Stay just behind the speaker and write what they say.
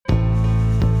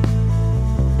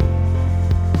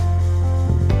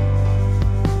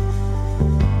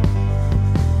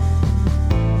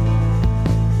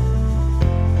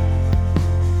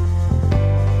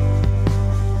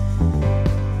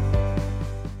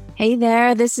Hey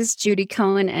there, this is Judy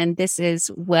Cohen, and this is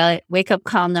Wake Up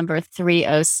Call number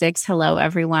 306. Hello,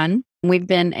 everyone. We've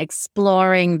been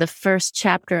exploring the first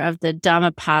chapter of the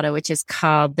Dhammapada, which is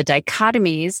called The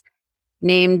Dichotomies,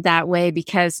 named that way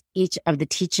because each of the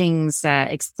teachings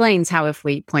explains how if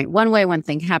we point one way, one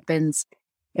thing happens.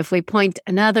 If we point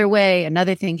another way,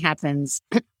 another thing happens,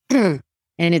 and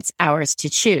it's ours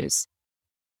to choose.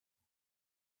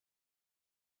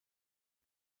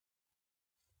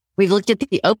 We've looked at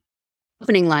the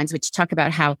opening lines, which talk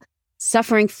about how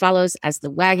suffering follows as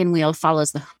the wagon wheel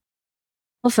follows the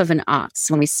hoof of an ox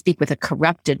when we speak with a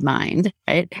corrupted mind,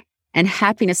 right? And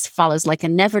happiness follows like a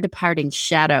never departing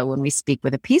shadow when we speak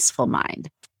with a peaceful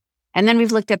mind. And then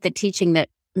we've looked at the teaching that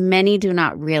many do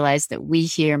not realize that we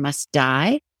here must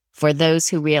die. For those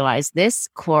who realize this,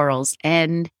 quarrels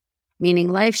end,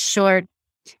 meaning life's short.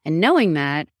 And knowing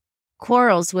that,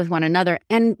 quarrels with one another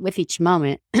and with each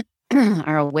moment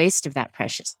are a waste of that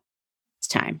precious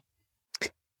time.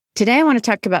 Today, I want to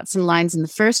talk about some lines in the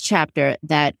first chapter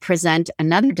that present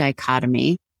another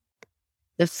dichotomy.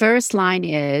 The first line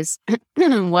is,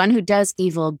 one who does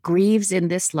evil grieves in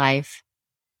this life,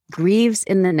 grieves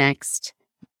in the next,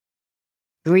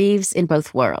 grieves in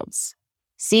both worlds.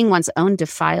 Seeing one's own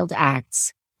defiled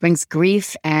acts brings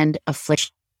grief and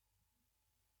affliction.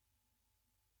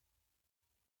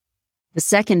 The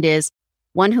second is,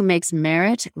 one who makes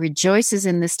merit rejoices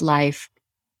in this life,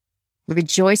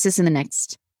 rejoices in the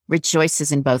next,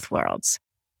 rejoices in both worlds.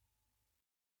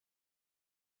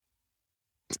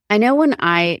 I know when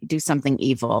I do something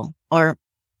evil, or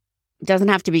it doesn't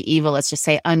have to be evil, let's just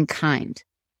say unkind,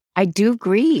 I do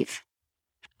grieve.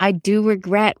 I do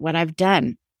regret what I've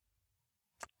done.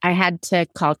 I had to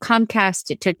call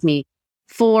Comcast. It took me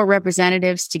 4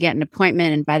 representatives to get an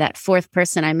appointment. And by that 4th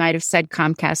person, I might have said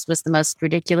Comcast was the most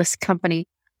ridiculous company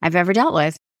I've ever dealt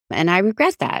with. And I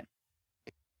regret that.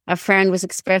 A friend was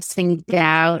expressing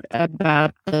doubt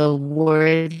about the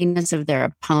worthiness of their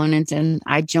opponent, and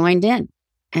I joined in.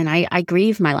 And I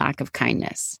grieve my lack of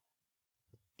kindness.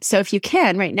 So if you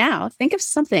can right now, think of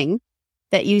something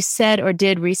that you said or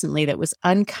did recently that was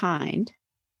unkind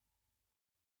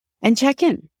and check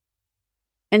in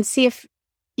and see if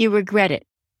you regret it.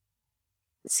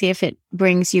 See if it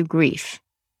brings you grief.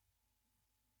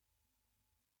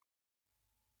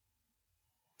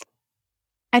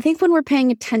 I think when we're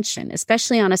paying attention,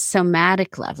 especially on a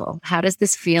somatic level, how does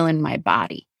this feel in my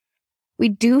body? We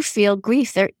do feel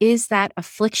grief. There is that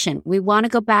affliction. We want to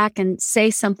go back and say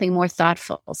something more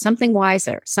thoughtful, something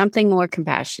wiser, something more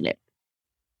compassionate.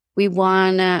 We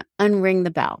want to unring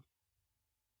the bell.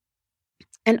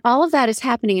 And all of that is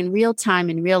happening in real time,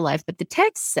 in real life. But the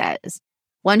text says,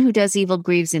 one who does evil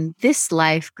grieves in this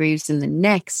life, grieves in the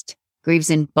next, grieves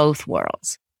in both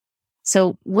worlds.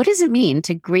 So what does it mean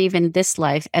to grieve in this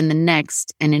life and the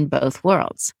next and in both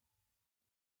worlds?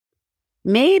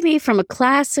 Maybe from a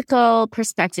classical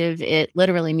perspective, it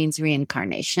literally means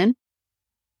reincarnation.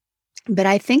 But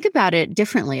I think about it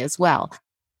differently as well.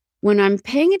 When I'm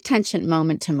paying attention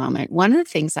moment to moment, one of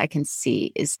the things I can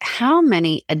see is how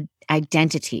many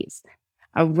identities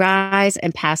arise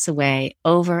and pass away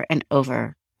over and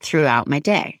over throughout my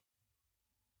day.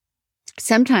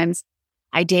 Sometimes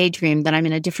I daydream that I'm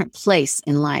in a different place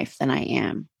in life than I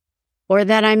am, or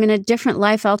that I'm in a different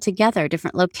life altogether,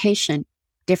 different location,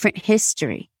 different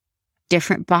history,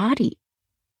 different body.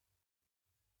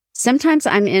 Sometimes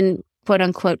I'm in quote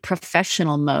unquote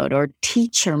professional mode or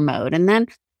teacher mode, and then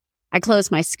I close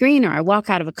my screen or I walk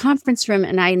out of a conference room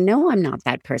and I know I'm not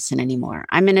that person anymore.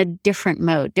 I'm in a different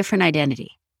mode, different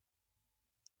identity.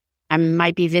 I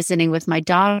might be visiting with my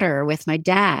daughter or with my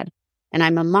dad, and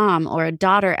I'm a mom or a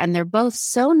daughter, and they're both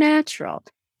so natural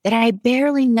that I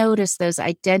barely notice those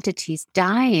identities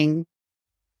dying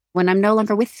when I'm no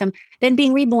longer with them, then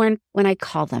being reborn when I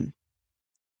call them.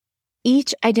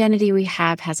 Each identity we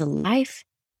have has a life,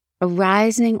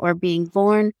 arising or being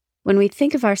born when we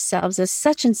think of ourselves as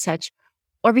such and such,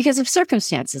 or because of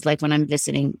circumstances, like when I'm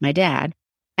visiting my dad,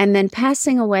 and then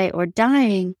passing away or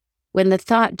dying when the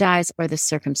thought dies or the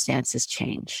circumstances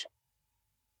change.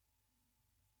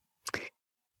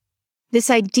 This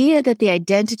idea that the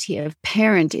identity of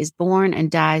parent is born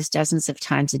and dies dozens of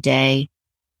times a day,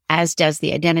 as does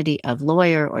the identity of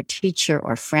lawyer or teacher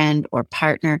or friend or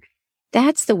partner,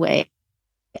 that's the way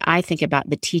I think about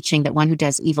the teaching that one who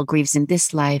does evil grieves in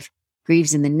this life,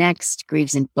 grieves in the next,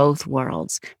 grieves in both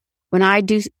worlds. When I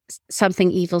do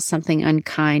something evil, something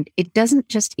unkind, it doesn't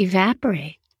just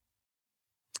evaporate.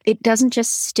 It doesn't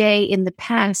just stay in the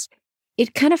past.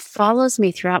 It kind of follows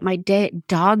me throughout my day. It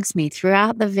dogs me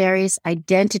throughout the various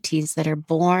identities that are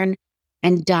born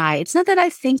and die. It's not that I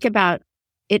think about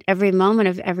it every moment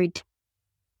of every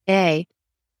day.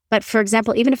 But for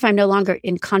example, even if I'm no longer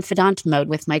in confidant mode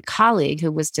with my colleague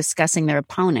who was discussing their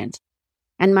opponent,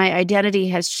 and my identity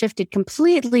has shifted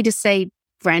completely to, say,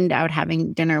 friend out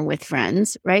having dinner with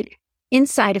friends, right?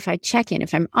 Inside, if I check in,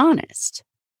 if I'm honest,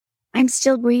 I'm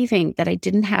still grieving that I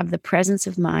didn't have the presence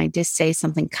of mind to say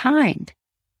something kind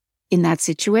in that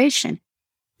situation.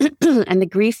 And the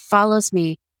grief follows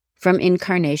me from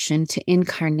incarnation to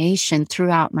incarnation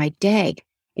throughout my day.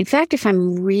 In fact, if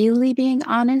I'm really being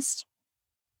honest,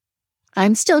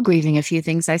 I'm still grieving a few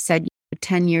things I said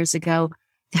 10 years ago,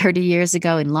 30 years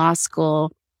ago in law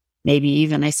school. Maybe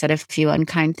even I said a few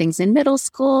unkind things in middle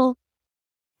school.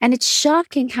 And it's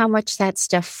shocking how much that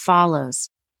stuff follows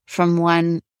from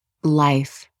one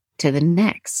life to the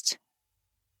next,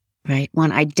 right?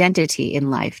 One identity in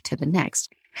life to the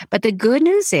next. But the good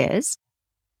news is,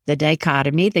 the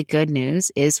dichotomy, the good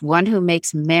news is one who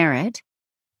makes merit,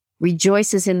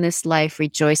 rejoices in this life,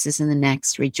 rejoices in the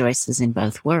next, rejoices in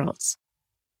both worlds.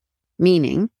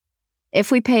 Meaning,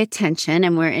 if we pay attention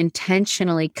and we're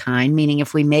intentionally kind, meaning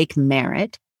if we make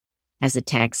merit, as the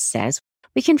text says,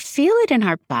 we can feel it in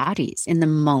our bodies in the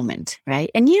moment, right?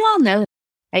 And you all know,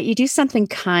 right? You do something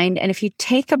kind, and if you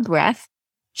take a breath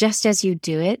just as you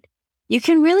do it, you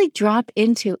can really drop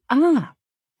into,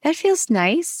 that feels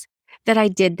nice that I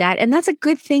did that. And that's a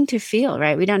good thing to feel,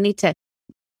 right? We don't need to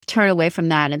turn away from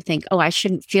that and think, I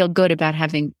shouldn't feel good about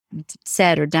having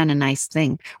said or done a nice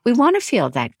thing. We want to feel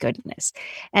that goodness.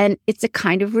 And it's a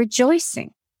kind of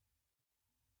rejoicing,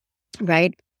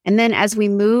 right? And then as we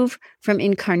move from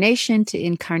incarnation to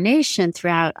incarnation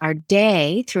throughout our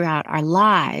day, throughout our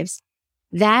lives,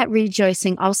 that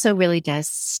rejoicing also really does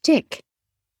stick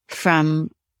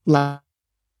from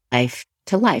life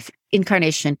to life,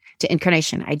 incarnation to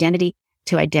incarnation, identity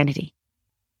to identity.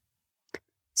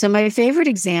 So my favorite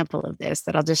example of this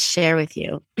that I'll just share with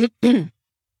you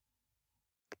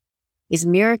is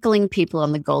miracling people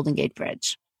on the Golden Gate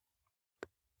Bridge.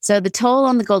 So the toll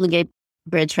on the Golden Gate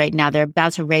Bridge right now, they're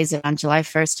about to raise it on July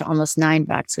 1st to almost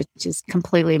 $9, which is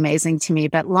completely amazing to me.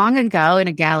 But long ago in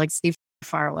a galaxy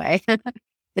far away,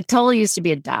 the toll used to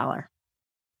be $1.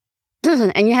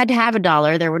 And you had to have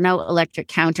 $1. There were no electric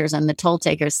counters, and the toll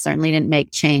takers certainly didn't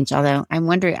make change. Although I'm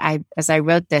wondering, as I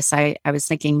wrote this, I was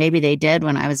thinking maybe they did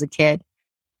when I was a kid.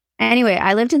 Anyway,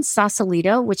 I lived in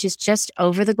Sausalito, which is just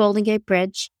over the Golden Gate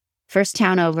Bridge, first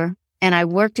town over. And I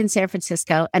worked in San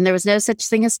Francisco, and there was no such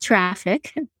thing as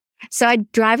traffic. So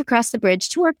I'd drive across the bridge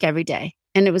to work every day.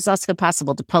 And it was also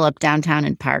possible to pull up downtown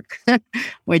and park,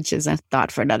 which is a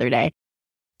thought for another day.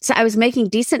 So I was making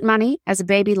decent money as a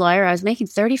baby lawyer. I was making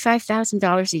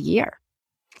 $35,000 a year.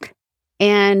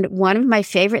 And one of my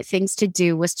favorite things to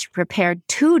do was to prepare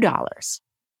 $2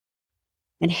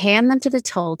 and hand them to the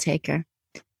toll taker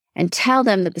and tell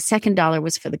them that the second dollar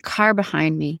was for the car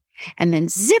behind me, and then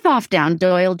zip off down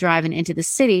Doyle Drive and into the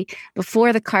city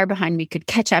before the car behind me could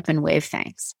catch up and wave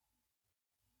thanks.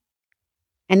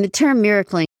 And the term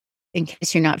miracling, in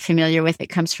case you're not familiar with it,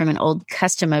 comes from an old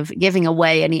custom of giving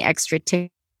away any extra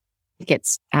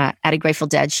tickets at a Grateful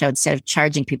Dead show instead of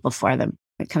charging people for them.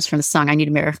 It comes from the song, I Need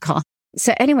a Miracle.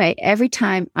 So anyway, every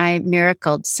time I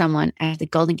miracled someone at the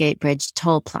Golden Gate Bridge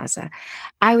toll plaza,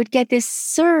 I would get this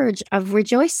surge of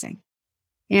rejoicing.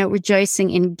 Rejoicing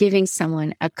in giving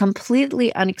someone a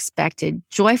completely unexpected,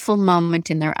 joyful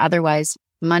moment in their otherwise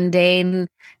mundane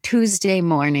Tuesday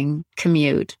morning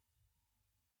commute.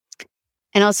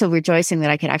 And also rejoicing that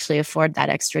I could actually afford that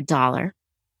extra $1,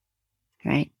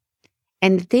 right?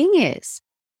 And the thing is,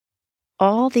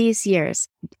 all these years,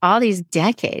 all these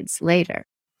decades later,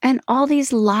 and all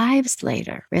these lives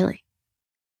later, really,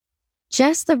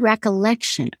 just the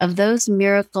recollection of those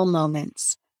miracle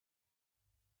moments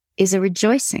is a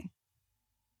rejoicing.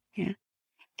 Yeah.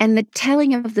 And the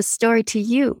telling of the story to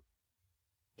you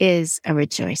is a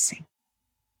rejoicing.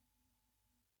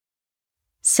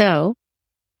 So,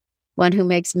 one who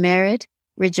makes merit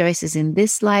rejoices in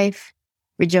this life,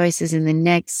 rejoices in the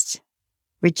next,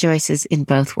 rejoices in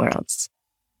both worlds.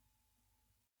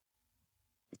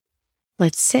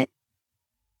 Let's sit.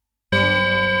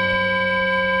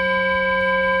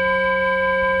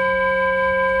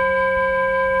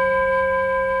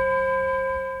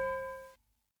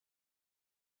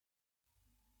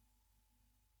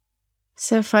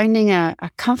 So finding a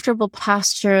comfortable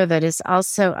posture that is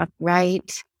also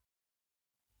upright.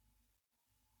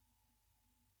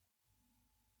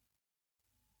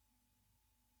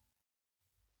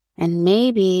 And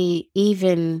maybe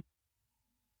even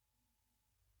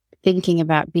thinking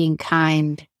about being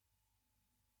kind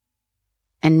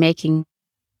and making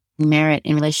merit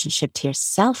in relationship to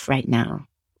yourself right now.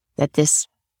 That this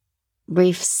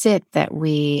brief sit that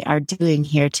we are doing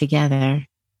here together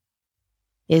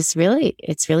it's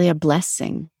really a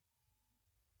blessing.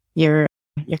 You're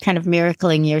kind of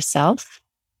miracling yourself.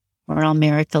 We're all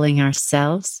miracling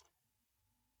ourselves,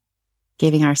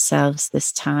 giving ourselves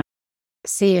this time.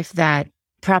 See if that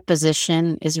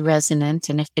proposition is resonant.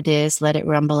 And if it is, let it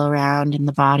rumble around in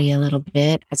the body a little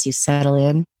bit as you settle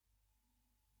in.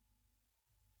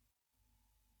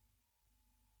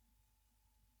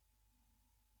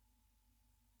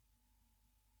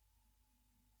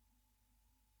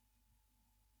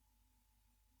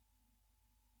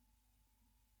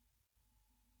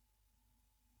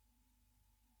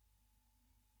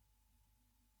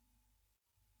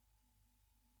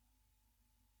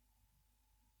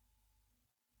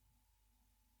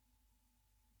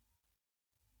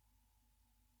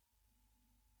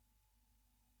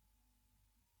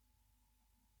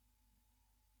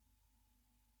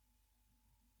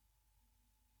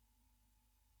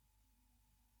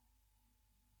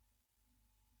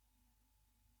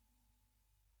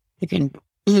 You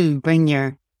can bring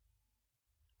your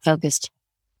focus to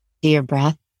your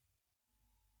breath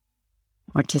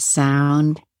or to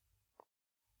sound,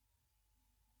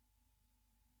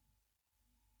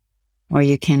 or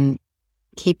you can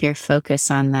keep your focus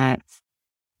on that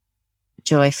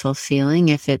joyful feeling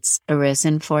if it's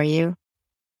arisen for you.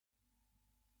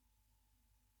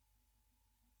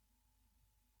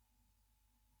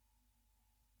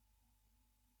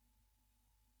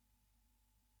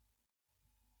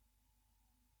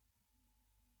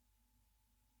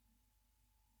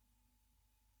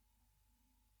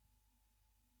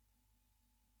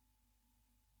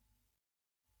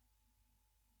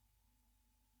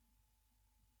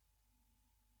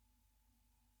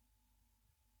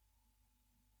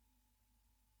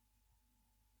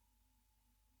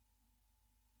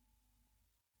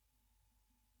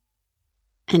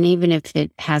 And even if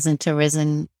it hasn't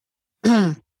arisen,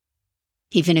 even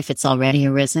if it's already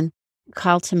arisen,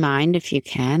 call to mind, if you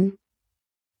can,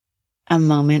 a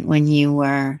moment when you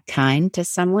were kind to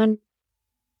someone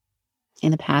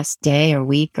in the past day or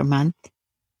week or month.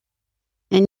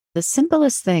 And the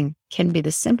simplest thing can be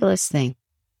the simplest thing.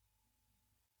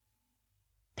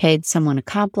 Paid someone a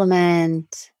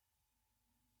compliment,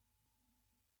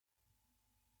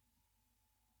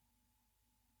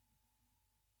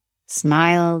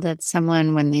 smiled at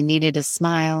someone when they needed a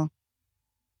smile,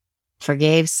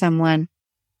 forgave someone.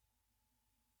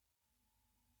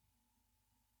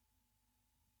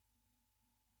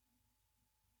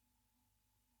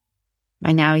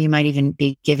 By now, you might even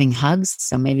be giving hugs,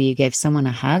 so maybe you gave someone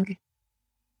a hug.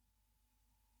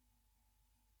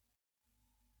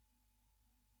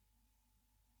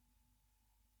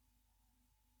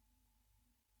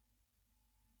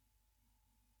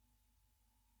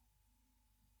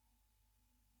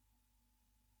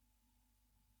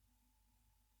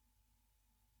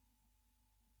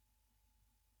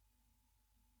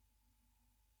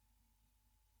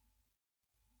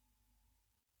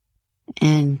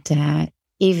 And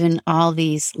even all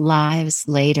these lives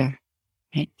later,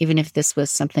 right? Even if this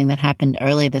was something that happened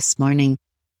early this morning,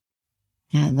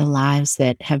 the lives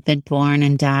that have been born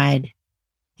and died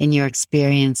in your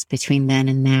experience between then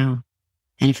and now.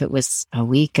 And if it was a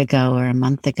week ago or a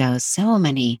month ago, so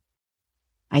many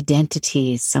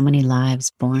identities, so many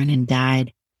lives born and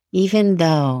died, even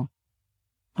though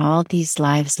all these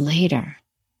lives later,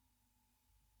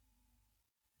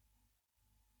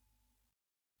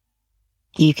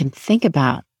 you can think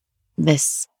about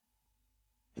this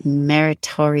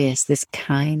meritorious, this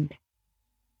kind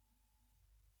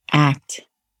act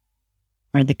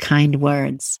or the kind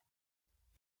words.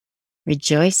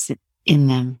 Rejoice in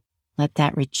them. Let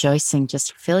that rejoicing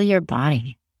just fill your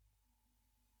body.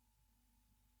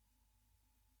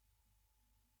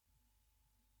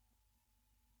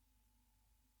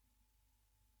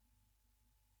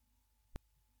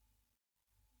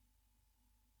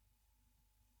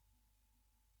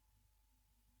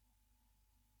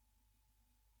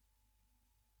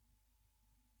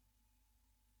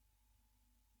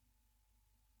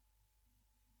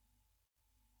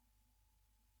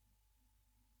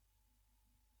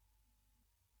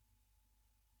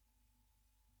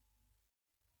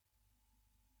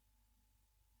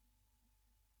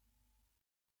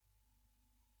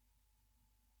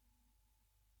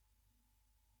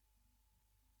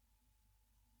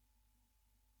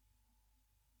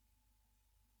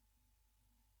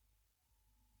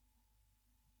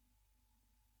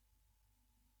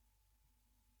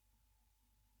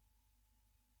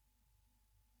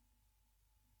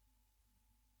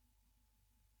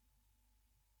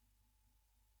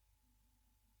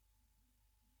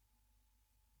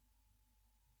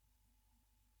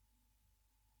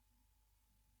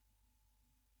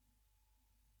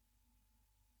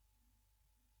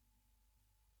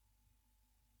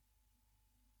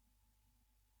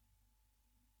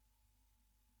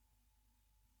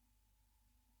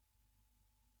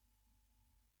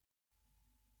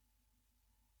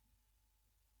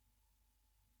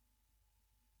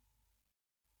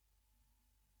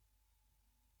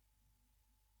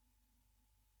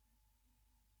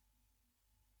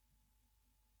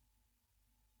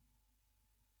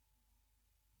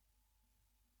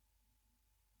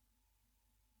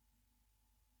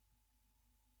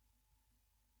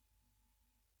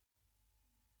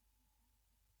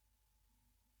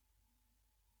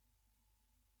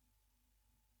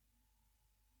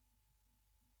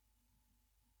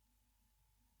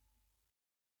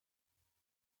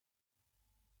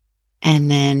 And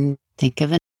then think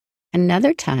of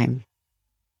another time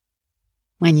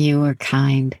when you were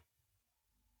kind,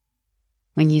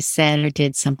 when you said or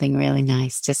did something really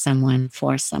nice to someone,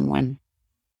 for someone.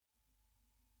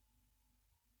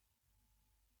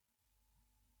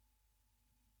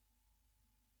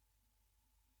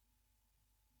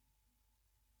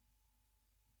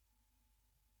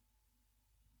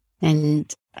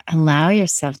 And allow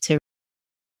yourself to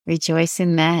rejoice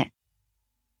in that.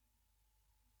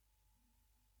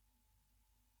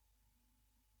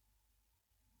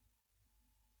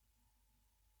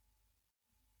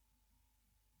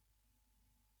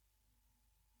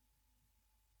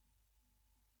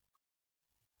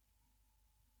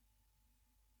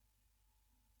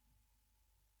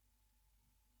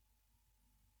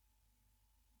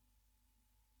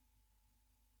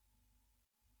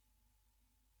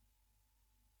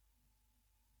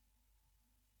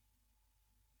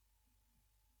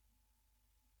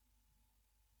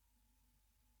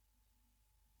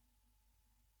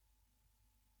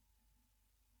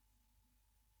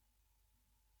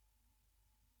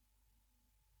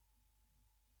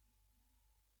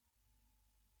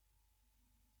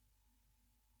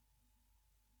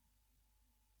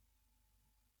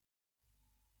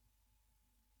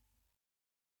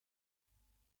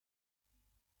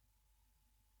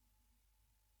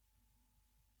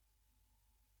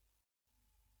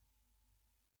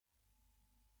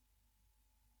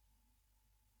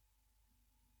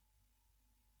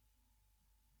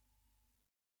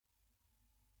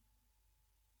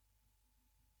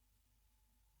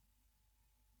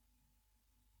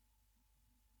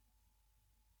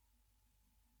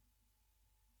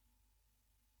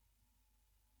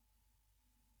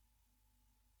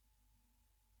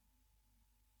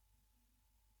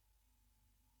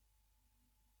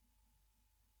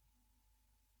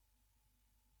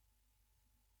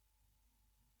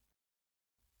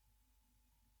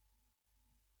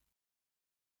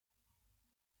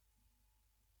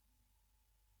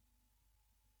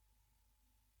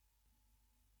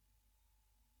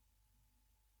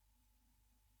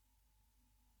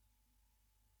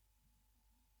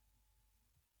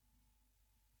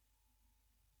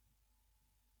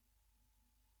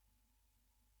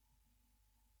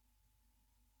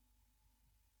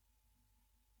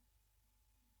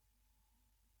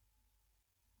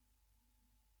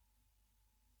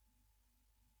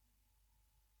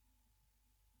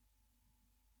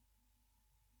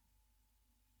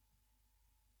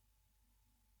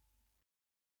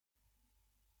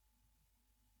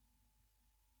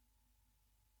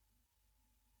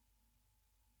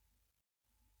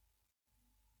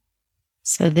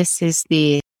 So this is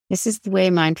the way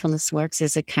mindfulness works,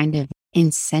 is a kind of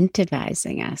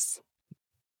incentivizing us.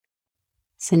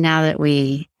 So now that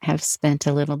we have spent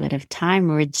a little bit of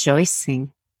time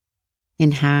rejoicing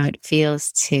in how it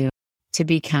feels to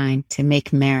be kind, to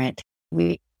make merit,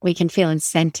 we can feel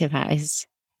incentivized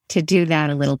to do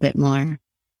that a little bit more.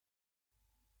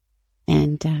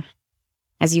 And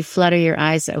as you flutter your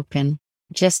eyes open,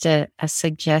 just a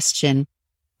suggestion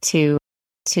to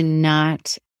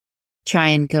not try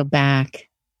and go back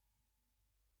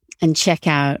and check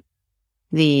out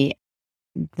the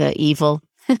evil,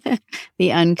 the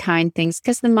unkind things,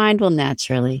 because the mind will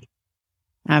naturally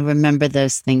remember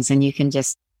those things, and you can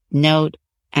just note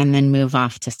and then move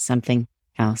off to something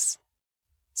else.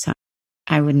 So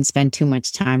I wouldn't spend too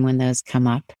much time when those come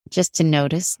up, just to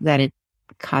notice that it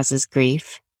causes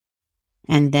grief.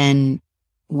 And then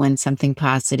when something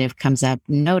positive comes up,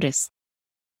 notice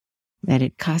that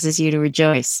it causes you to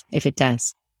rejoice if it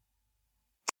does.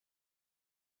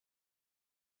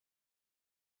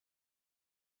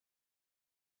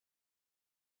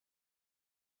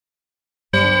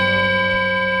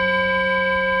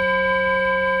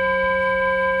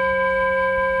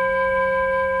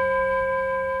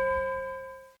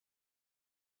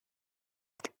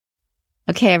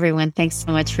 Okay, everyone, thanks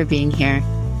so much for being here.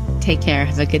 Take care.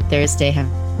 Have a good Thursday. Have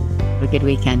a good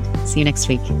weekend. See you next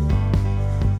week.